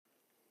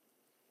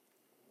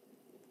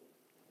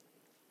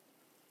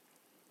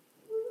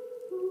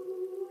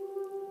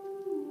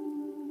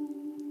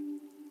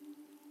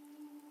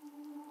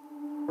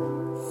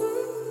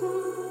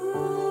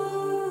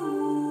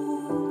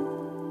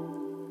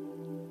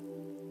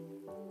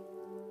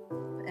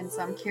And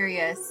so I'm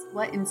curious,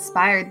 what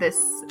inspired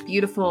this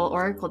beautiful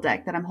oracle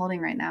deck that I'm holding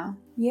right now?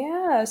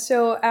 Yeah,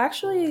 so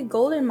actually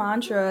Golden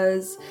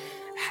Mantras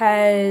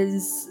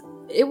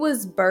it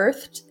was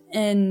birthed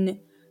in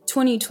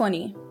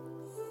 2020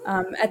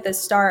 at the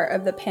start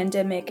of the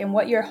pandemic. And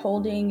what you're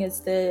holding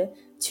is the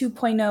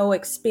 2.0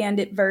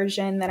 expanded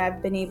version that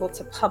I've been able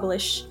to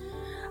publish.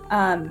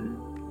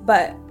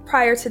 But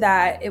prior to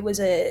that, it was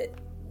a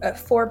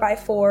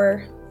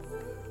 4x4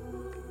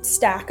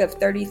 stack of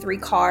 33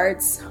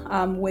 cards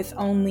with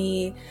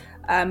only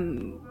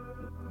one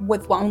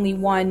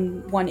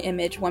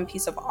image, one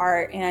piece of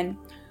art. And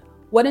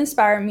what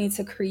inspired me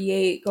to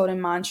create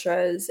Golden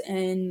Mantras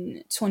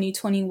in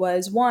 2020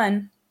 was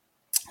one,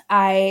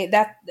 I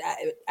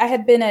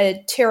had been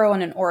a tarot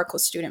and an oracle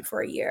student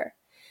for a year,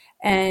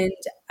 and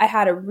I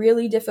had a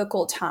really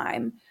difficult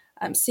time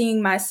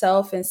seeing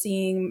myself and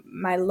seeing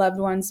my loved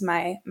ones,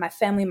 my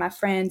family, my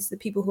friends, the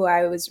people who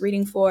I was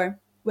reading for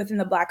within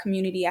the Black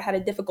community. I had a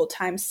difficult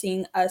time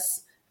seeing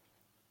us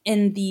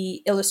in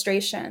the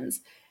illustrations.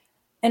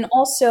 And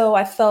also,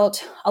 I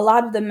felt a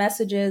lot of the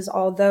messages,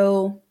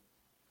 although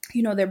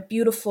they're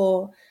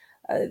beautiful,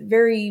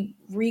 very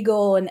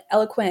regal and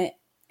eloquent,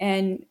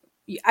 and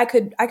I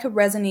could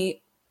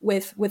resonate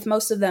with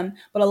most of them,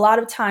 but a lot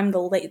of time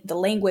the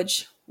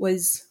language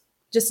was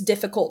just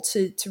difficult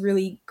to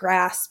really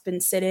grasp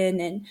and sit in,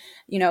 and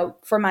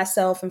for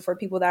myself and for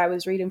people that I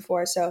was reading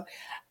for. So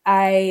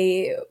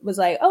I was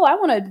like, oh, I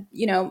want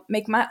to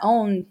make my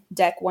own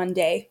deck one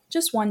day,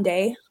 just one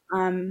day.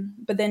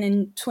 But then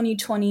in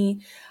 2020,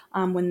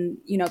 when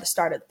the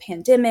start of the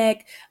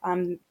pandemic,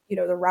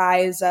 the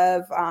rise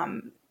of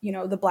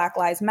the Black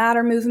Lives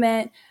Matter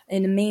movement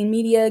in the main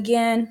media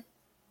again,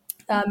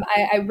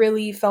 I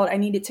really felt I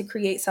needed to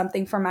create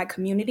something for my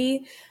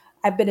community.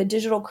 I've been a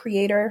digital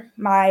creator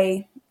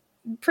my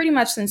pretty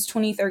much since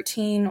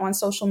 2013 on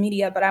social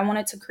media, but I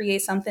wanted to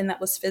create something that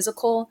was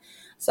physical,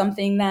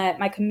 something that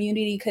my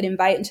community could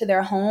invite into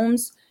their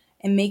homes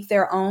and make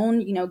their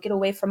own, get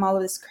away from all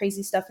of this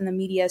crazy stuff in the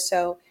media.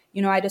 So,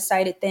 I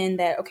decided then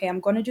that, okay, I'm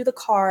going to do the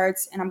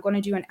cards and I'm going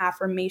to do an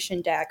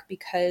affirmation deck,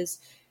 because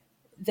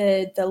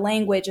the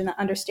language and the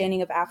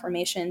understanding of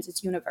affirmations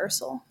is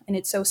universal, and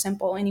it's so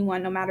simple.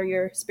 Anyone, no matter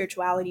your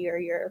spirituality or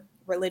your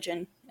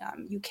religion,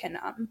 you can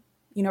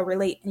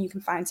relate, and you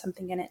can find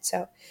something in it.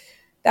 So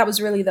that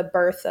was really the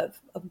birth of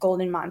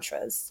Golden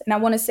Mantras. And I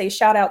want to say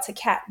shout out to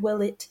Kat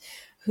Willett,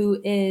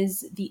 who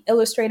is the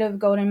illustrator of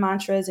Golden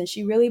Mantras, and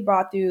she really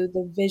brought through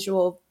the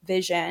visual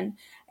vision.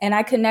 And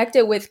I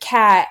connected with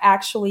Kat.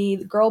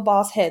 Actually, Girl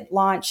Boss had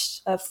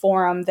launched a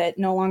forum that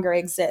no longer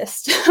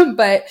exists,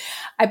 but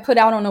I put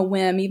out on a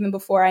whim, even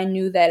before I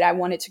knew that I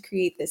wanted to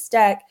create this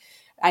deck.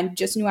 I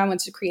just knew I wanted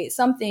to create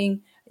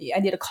something. I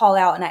did a call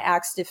out and I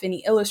asked if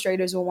any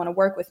illustrators would want to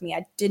work with me.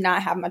 I did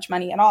not have much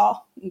money at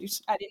all.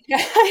 I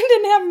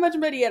didn't have much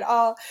money at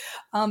all.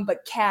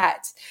 But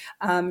Kat,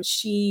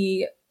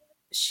 she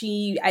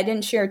I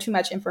didn't share too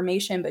much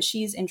information, but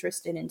she's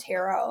interested in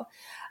tarot.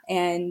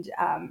 And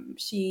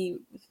she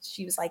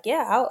was like,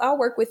 yeah, I'll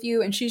work with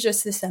you. And she's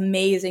just this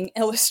amazing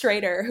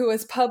illustrator who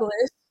was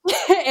published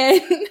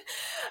and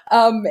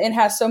and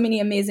has so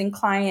many amazing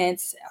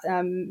clients.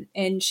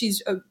 And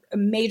she's a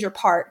major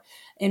part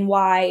in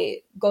why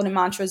Golden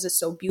Mantras is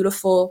so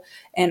beautiful,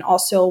 and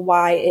also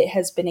why it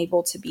has been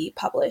able to be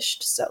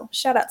published. So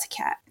shout out to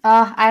Kat.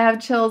 I have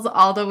chills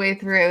all the way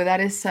through. That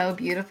is so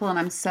beautiful. And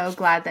I'm so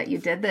glad that you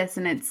did this.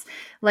 And it's,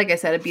 like I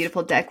said, a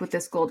beautiful deck with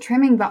this gold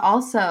trimming, but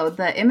also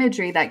the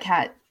imagery that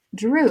Kat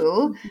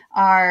drew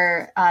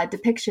are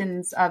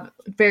depictions of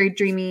very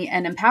dreamy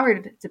and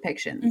empowered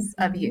depictions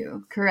of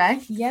you,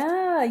 correct?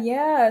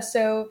 Yeah.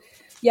 So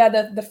yeah,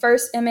 the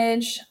first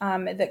image,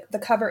 the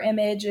cover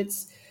image,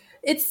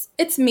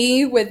 it's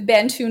me with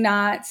Bantu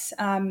knots,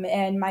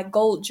 and my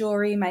gold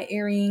jewelry, my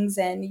earrings.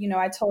 And,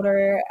 I told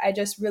her I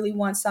just really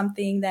want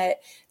something that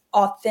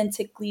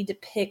authentically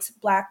depicts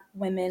Black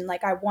women.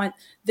 Like, I want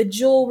the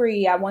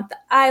jewelry, I want the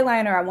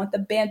eyeliner, I want the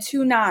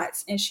Bantu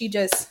knots. And she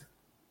just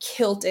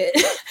killed it.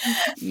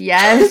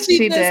 Yes,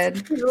 she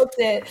did. Killed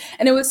it.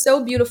 And it was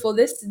so beautiful.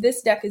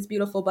 This deck is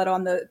beautiful, but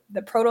on the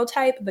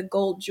prototype, the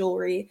gold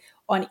jewelry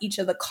on each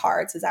of the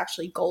cards is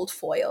actually gold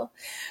foil.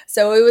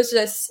 So it was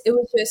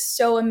just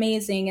so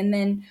amazing. And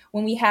then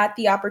when we had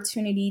the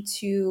opportunity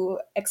to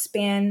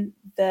expand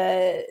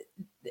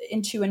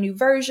into a new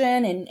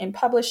version and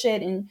publish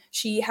it, and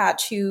she had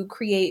to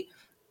create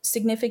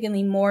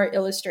significantly more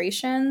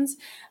illustrations,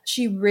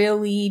 she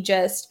really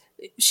just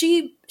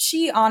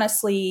she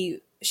honestly,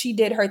 she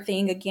did her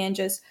thing again,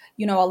 just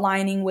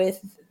aligning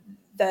with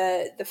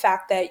the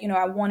fact that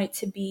I wanted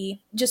to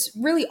be just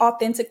really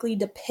authentically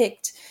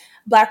depict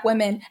Black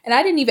women. And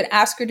I didn't even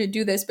ask her to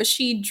do this, but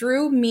she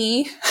drew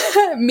me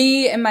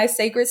me in my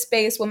sacred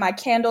space with my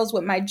candles,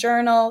 with my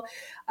journal,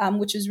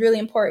 which is really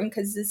important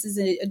because this is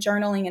a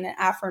journaling and an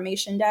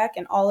affirmation deck,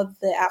 and all of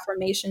the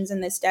affirmations in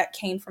this deck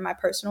came from my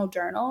personal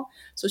journal.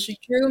 So she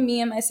drew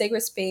me in my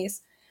sacred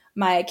space,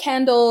 my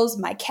candles,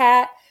 my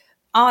cat,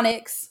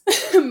 Onyx,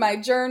 my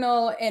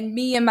journal, and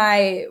me and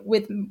my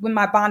with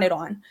my bonnet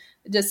on.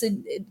 Just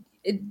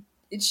it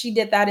she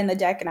did that in the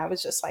deck, and I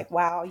was just like,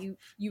 wow, you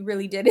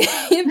really did it.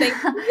 Thank you.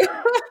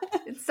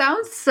 It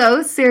sounds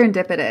so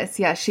serendipitous.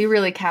 Yeah, she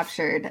really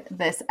captured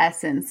this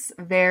essence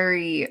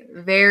very,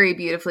 very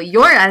beautifully.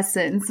 Your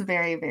essence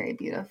very, very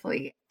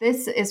beautifully.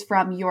 This is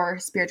from your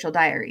spiritual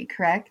diary,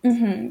 correct?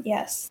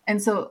 Yes.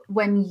 And so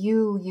when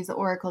you use the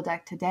Oracle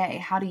deck today,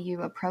 how do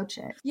you approach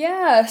it?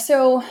 Yeah,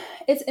 so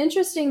it's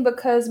interesting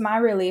because my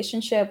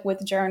relationship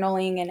with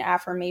journaling and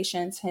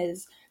affirmations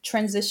has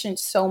transitioned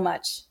so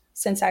much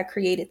since I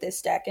created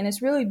this deck, and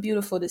it's really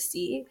beautiful to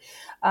see.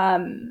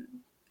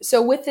 So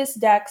with this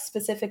deck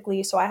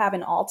specifically, so I have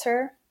an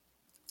altar,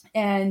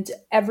 and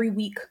every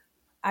week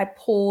I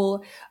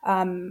pull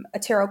a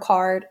tarot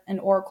card, an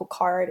oracle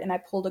card, and I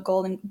pull a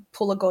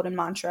golden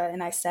mantra,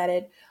 and I set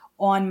it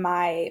on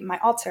my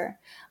altar.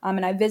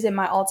 And I visit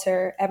my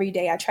altar every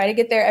day. I try to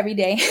get there every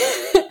day.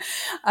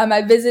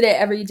 I visit it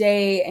every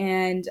day,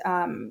 and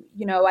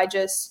I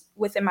just,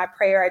 within my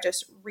prayer, I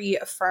just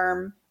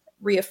reaffirm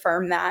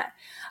that.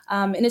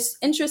 And it's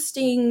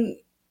interesting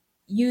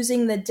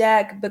using the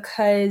deck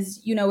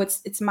because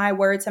it's my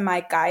words and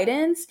my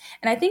guidance,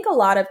 and I think a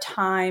lot of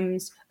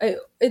times, at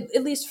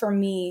least for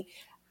me,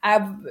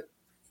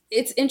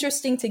 it's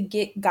interesting to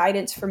get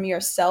guidance from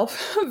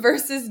yourself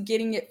versus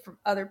getting it from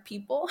other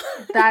people.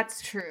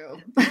 That's true.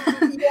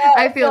 Yeah,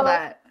 I feel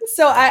that.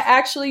 So I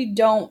actually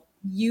don't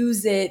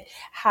use it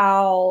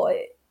how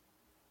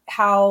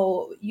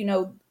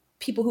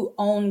people who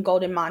own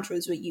golden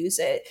mantras would use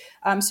it.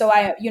 So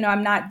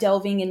I'm not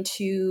delving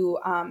into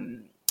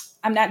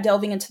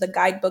the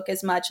guidebook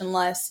as much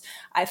unless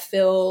I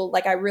feel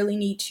like I really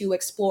need to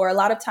explore. A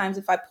lot of times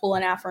if I pull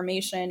an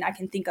affirmation, I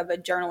can think of a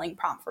journaling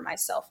prompt for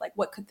myself. Like,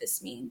 what could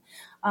this mean?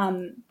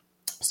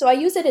 So I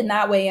use it in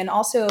that way. And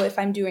also if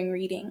I'm doing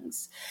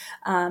readings,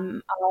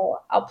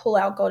 I'll pull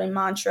out golden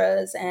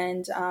mantras,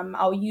 and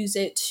I'll use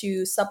it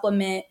to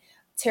supplement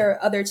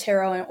other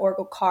tarot and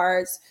oracle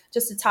cards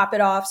just to top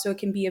it off so it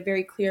can be a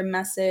very clear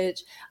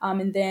message.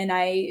 And then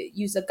I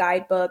use a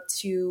guidebook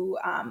to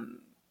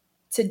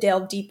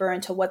delve deeper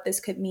into what this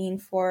could mean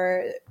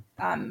for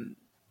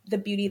the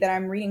beauty that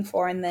I'm reading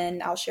for, and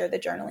then I'll share the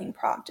journaling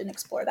prompt and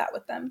explore that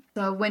with them.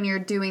 So when you're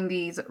doing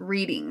these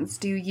readings,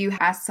 do you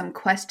ask some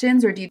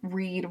questions or do you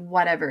read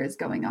whatever is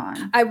going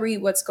on? I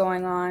read what's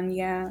going on,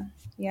 yeah.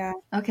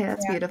 Okay,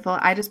 that's beautiful.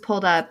 I just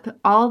pulled up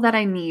All That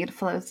I Need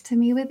Flows to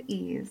Me with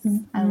Ease.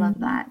 I love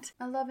that.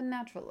 I love a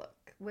natural look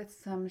with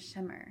some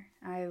shimmer.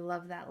 I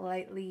love that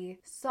lightly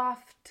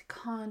soft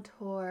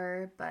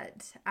contour,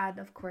 but add,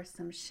 of course,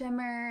 some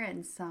shimmer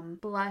and some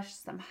blush,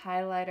 some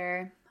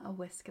highlighter, a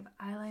whisk of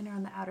eyeliner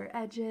on the outer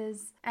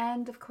edges,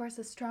 and, of course,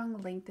 a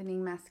strong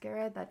lengthening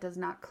mascara that does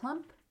not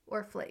clump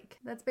or flake.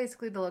 That's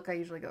basically the look I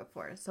usually go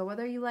for. So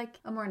whether you like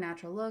a more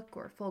natural look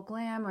or full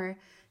glam or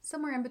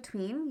somewhere in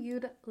between,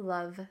 you'd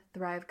love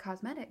Thrive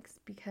Causemetics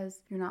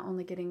because you're not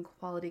only getting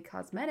quality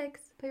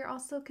cosmetics, but you're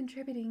also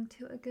contributing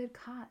to a good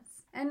cause.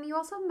 And you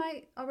also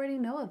might already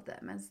know of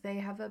them as they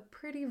have a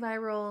pretty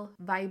viral,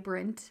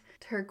 vibrant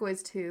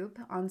turquoise tube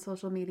on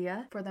social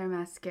media for their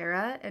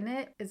mascara, and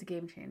it is a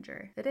game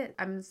changer. It is.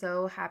 I'm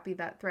so happy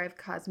that Thrive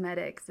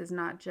Causemetics is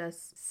not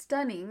just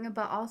stunning,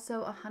 but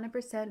also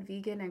 100%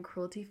 vegan and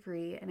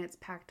cruelty-free, and it's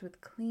packed with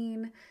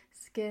clean,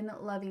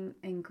 skin-loving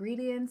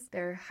ingredients.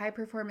 Their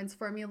high-performance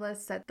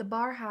formulas set the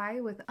bar high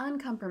with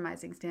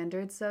uncompromising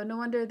standards, so no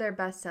wonder their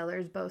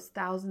bestsellers boast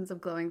thousands of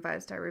glowing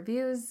 5-star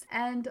reviews.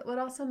 And what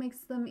also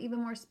makes them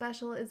even more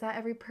special is that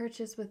every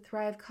purchase with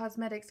Thrive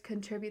Causemetics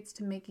contributes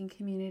to making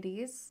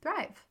communities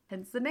thrive.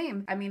 Hence the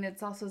name. I mean,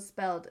 it's also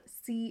spelled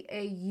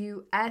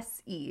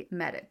C-A-U-S-E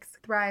Medics.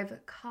 Thrive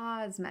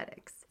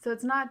Causemetics. So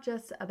it's not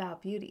just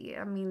about beauty.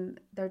 I mean,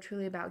 they're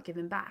truly about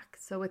giving back.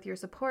 So with your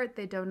support,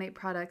 they donate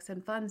products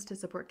and funds to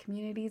support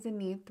communities in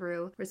need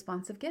through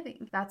responsive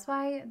giving. That's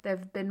why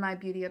they've been my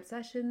beauty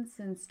obsession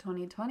since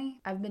 2020.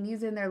 I've been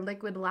using their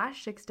liquid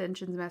lash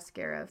extensions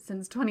mascara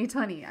since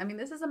 2020. I mean,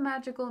 this is a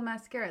magical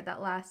mascara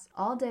that lasts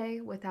all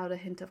day without a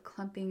hint of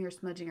clumping or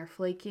smudging or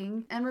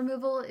flaking. And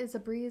removal is a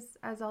breeze,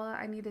 as all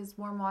I need is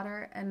warm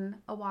water and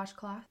a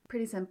washcloth.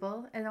 Pretty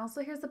simple. And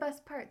also here's the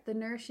best part. The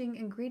nourishing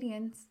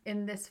ingredients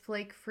in this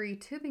flake-free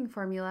tubing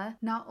formula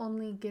not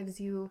only gives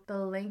you the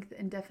length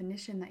and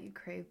definition that you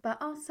crave,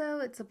 but also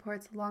it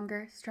supports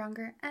longer,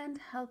 stronger, and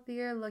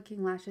healthier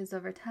looking lashes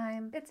over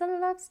time. It's a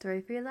love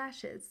story for your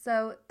lashes.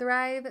 So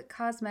Thrive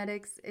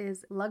Causemetics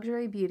is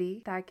luxury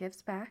beauty that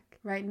gives back.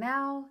 Right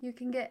now, you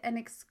can get an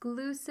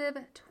exclusive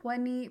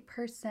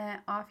 20%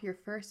 off your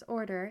first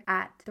order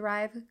at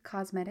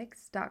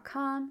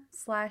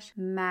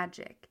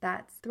thrivecausemetics.com/magic.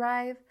 That's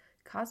Thrive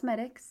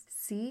Causemetics,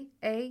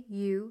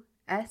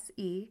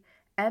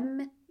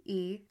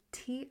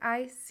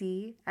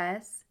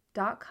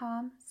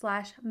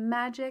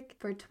 CAUSEMETICS.com/magic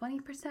for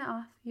 20%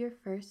 off your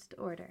first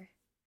order.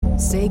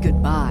 say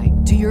goodbye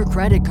to your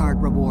credit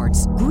card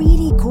rewards.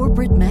 Greedy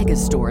corporate mega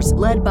stores,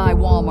 led by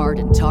Walmart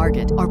and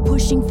Target, are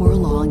pushing for a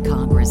law in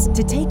Congress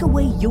to take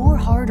away your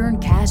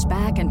hard-earned cash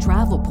back and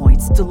travel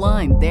points to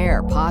line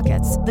their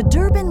pockets. The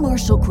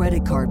Durbin-Marshall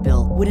credit card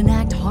bill would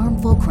enact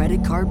harmful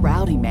credit card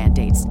routing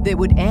mandates that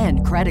would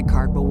end credit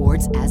card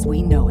rewards as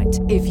we know it.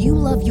 If you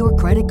love your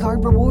credit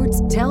card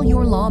rewards, tell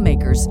your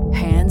lawmakers,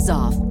 hands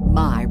off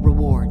my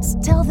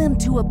rewards. Tell them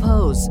to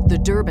oppose the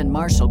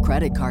Durbin-Marshall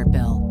credit card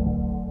bill.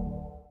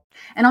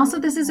 And also,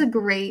 this is a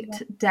great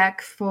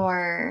deck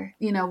for,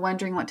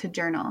 wondering what to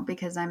journal,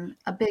 because I'm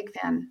a big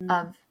fan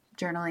of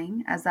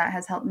journaling, as that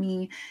has helped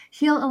me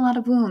heal a lot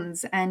of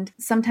wounds. And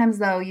sometimes,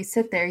 though, you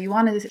sit there, you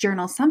want to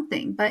journal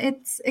something, but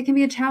it can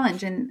be a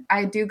challenge. And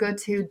I do go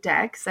to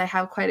decks. I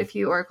have quite a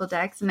few Oracle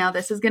decks. Now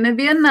this is going to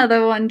be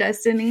another one,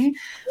 Destiny,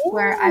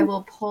 where I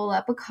will pull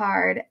up a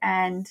card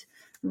and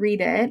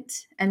read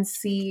it and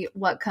see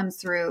what comes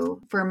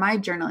through for my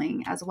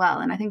journaling as well.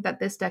 And I think that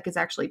this deck is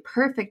actually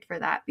perfect for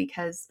that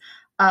because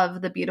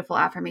of the beautiful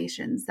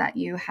affirmations that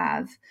you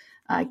have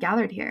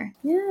gathered here.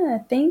 Yeah,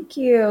 thank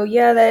you.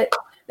 Yeah,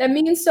 that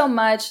means so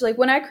much. Like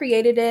when I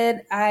created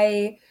it,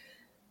 I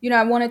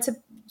wanted to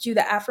do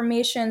the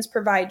affirmations,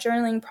 provide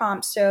journaling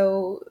prompts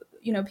so,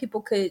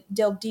 people could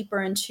delve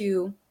deeper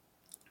into,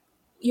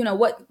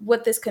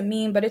 what this could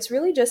mean. But it's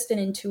really just an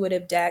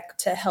intuitive deck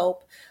to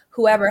help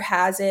whoever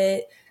has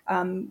it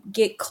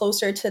get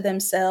closer to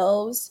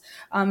themselves,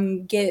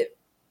 get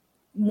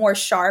more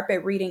sharp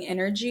at reading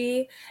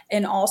energy,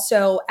 and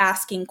also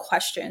asking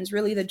questions.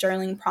 Really, the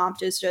journaling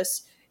prompt is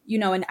just,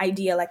 an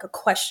idea, like a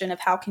question of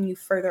how can you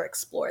further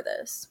explore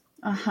this.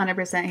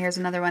 100%. Here's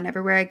another one.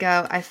 Everywhere I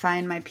go, I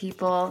find my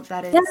people.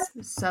 That is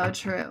so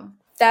true.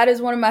 That is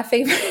one of my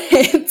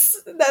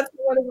favorites. That's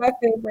one of my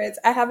favorites.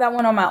 I have that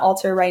one on my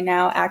altar right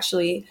now,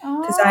 actually,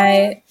 because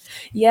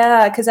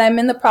I'm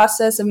in the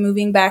process of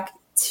moving back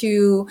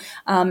to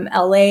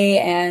LA,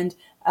 and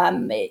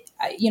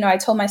I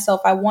told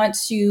myself I want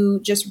to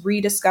just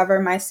rediscover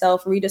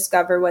myself,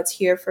 rediscover what's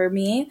here for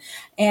me.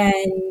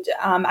 And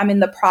I'm in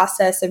the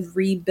process of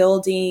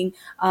rebuilding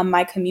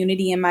my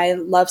community and my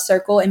love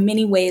circle. In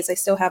many ways, I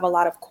still have a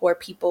lot of core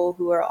people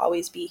who will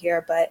always be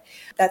here, but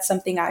that's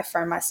something I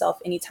affirm myself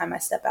anytime I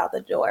step out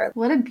the door.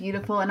 What a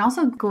beautiful and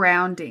also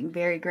grounding,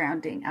 very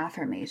grounding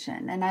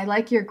affirmation. And I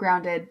like your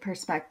grounded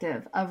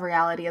perspective of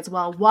reality as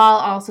well, while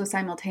also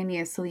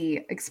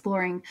simultaneously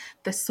exploring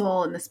the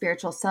soul and the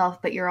spiritual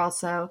self. But you're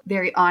also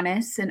very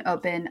honest and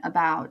open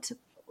about,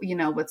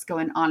 what's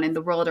going on in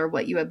the world or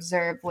what you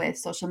observe with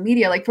social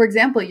media. Like, for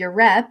example, your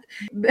rep,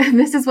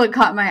 this is what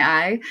caught my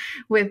eye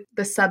with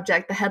the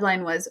subject. The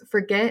headline was,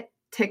 "Forget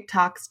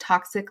TikTok's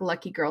toxic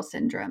lucky girl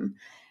syndrome."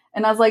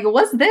 And I was like,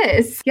 what's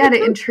this? Yeah,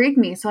 it intrigued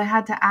me. So I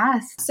had to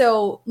ask.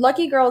 So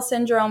lucky girl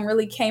syndrome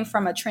really came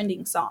from a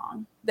trending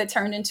song that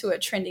turned into a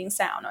trending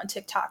sound on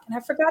TikTok. And I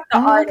forgot the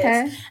artist.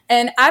 Okay.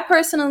 And I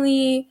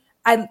personally,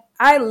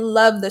 I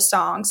love the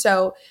song.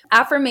 So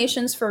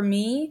affirmations for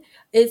me,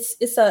 it's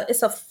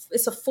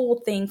a full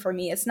thing for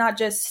me. It's not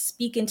just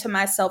speaking to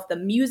myself. The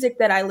music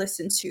that I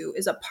listen to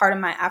is a part of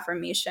my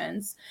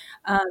affirmations.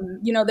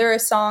 There are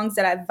songs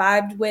that I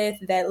vibed with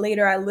that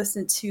later I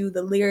listened to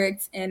the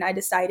lyrics and I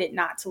decided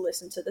not to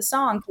listen to the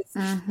song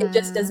because it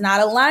just does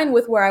not align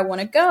with where I want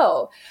to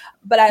go.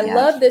 But I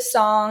love this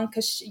song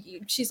because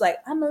she's like,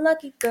 "I'm a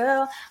lucky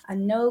girl. I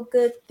know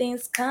good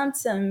things come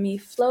to me,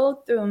 flow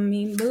through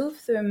me, move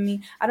through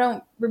me." I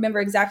don't remember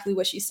exactly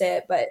what she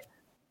said, but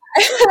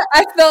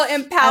I felt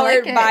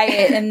empowered by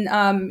it. And,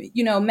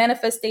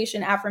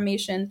 manifestation,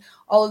 affirmation,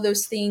 all of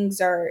those things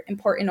are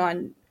important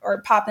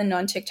or popping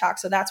on TikTok.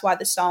 So that's why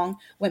the song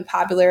went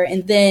popular.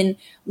 And then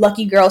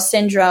lucky girl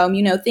syndrome,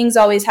 things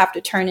always have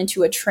to turn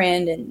into a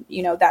trend. And,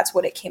 that's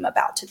what it came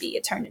about to be.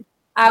 It turned into,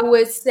 I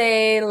would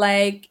say,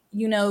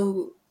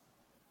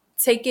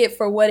 take it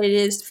for what it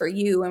is for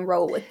you and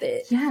roll with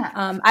it. Yeah.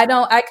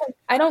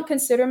 I don't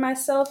consider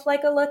myself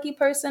like a lucky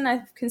person.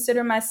 I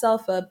consider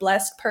myself a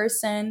blessed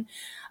person.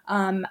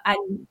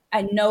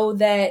 I know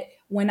that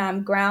when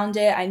I'm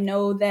grounded, I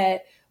know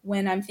that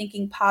when I'm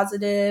thinking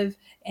positive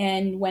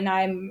and when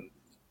I'm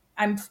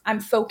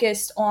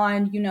focused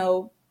on,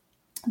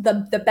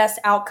 the best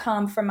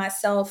outcome for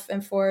myself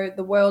and for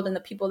the world and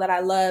the people that I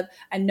love,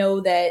 I know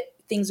that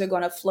things are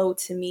going to flow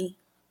to me,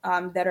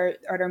 that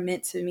are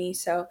meant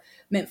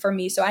for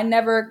me. So I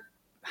never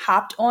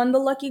hopped on the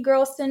lucky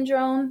girl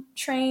syndrome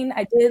train.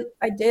 I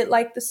did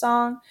like the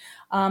song.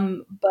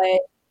 But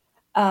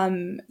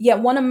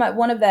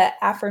one of the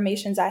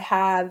affirmations I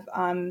have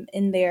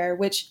in there,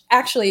 which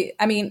actually,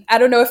 I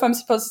don't know if I'm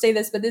supposed to say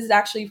this, but this is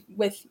actually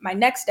with my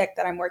next deck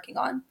that I'm working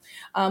on,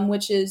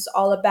 which is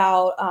all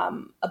about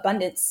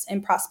abundance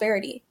and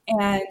prosperity.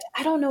 And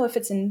I don't know if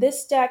it's in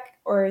this deck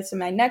or it's in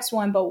my next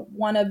one, but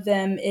one of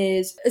them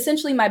is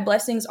essentially my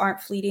blessings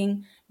aren't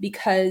fleeting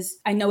because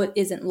I know it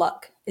isn't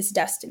luck. it's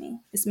destiny.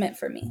 It's meant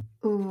for me.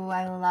 Ooh,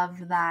 I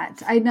love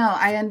that. I know,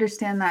 I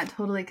understand that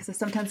totally, because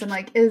sometimes I'm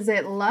like, is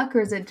it luck,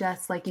 or is it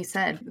just, like you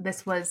said,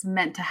 this was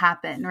meant to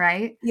happen,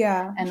 right?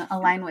 Yeah. And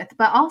align with.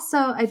 But also,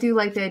 I do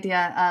like the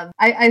idea of,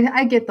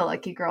 I get the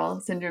lucky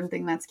girl syndrome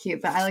thing. That's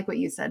cute. But I like what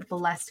you said,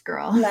 blessed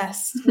girl.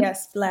 Blessed.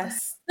 Yes,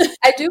 blessed.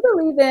 I do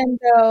believe in,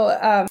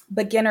 though,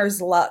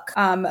 beginner's luck,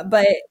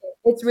 but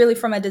it's really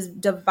from a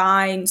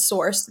divine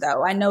source,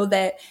 though. I know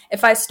that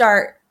if I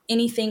start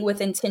anything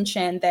with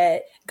intention,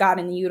 that God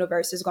in the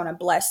universe is going to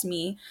bless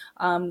me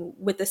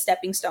with the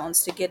stepping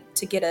stones to get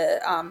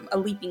a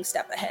leaping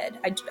step ahead.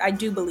 I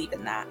do believe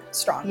in that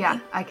strongly. Yeah,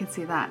 I can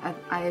see that.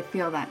 I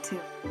feel that too.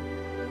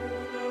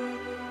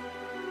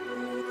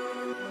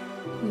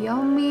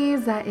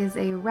 Yomis, that is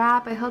a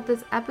wrap. I hope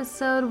this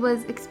episode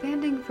was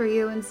expanding for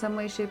you in some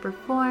way, shape, or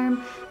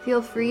form.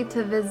 Feel free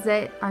to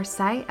visit our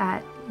site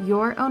at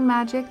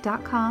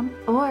yourownmagic.com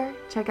or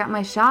check out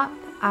my shop,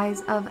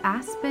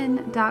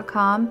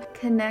 eyesofaspen.com.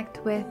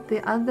 Connect with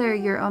the other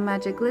Your Own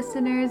Magic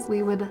listeners.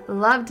 We would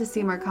love to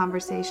see more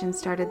conversations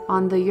started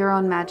on the Your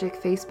Own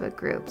Magic Facebook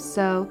group.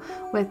 So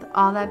with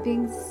all that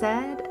being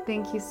said,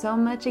 thank you so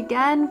much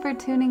again for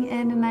tuning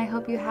in, and I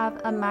hope you have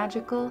a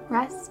magical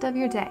rest of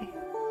your day.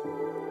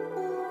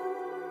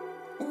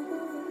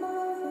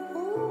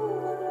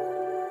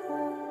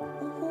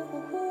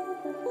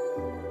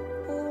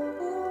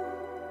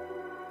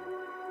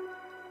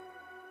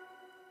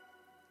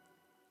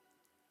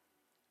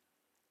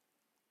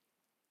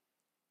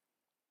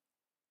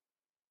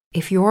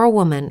 If you're a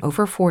woman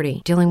over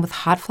 40 dealing with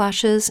hot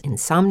flashes,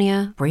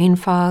 insomnia, brain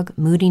fog,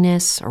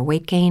 moodiness, or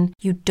weight gain,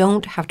 you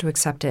don't have to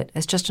accept it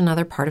as just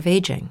another part of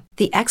aging.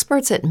 The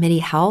experts at MIDI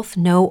Health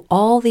know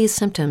all these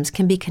symptoms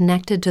can be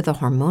connected to the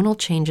hormonal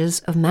changes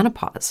of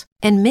menopause.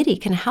 And MIDI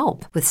can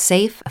help with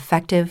safe,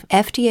 effective,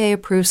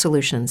 FDA-approved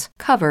solutions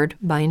covered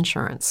by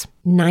insurance.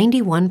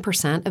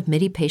 91% of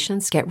MIDI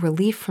patients get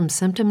relief from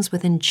symptoms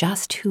within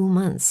just 2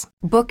 months.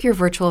 Book your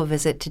virtual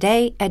visit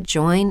today at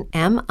joinmidi.com.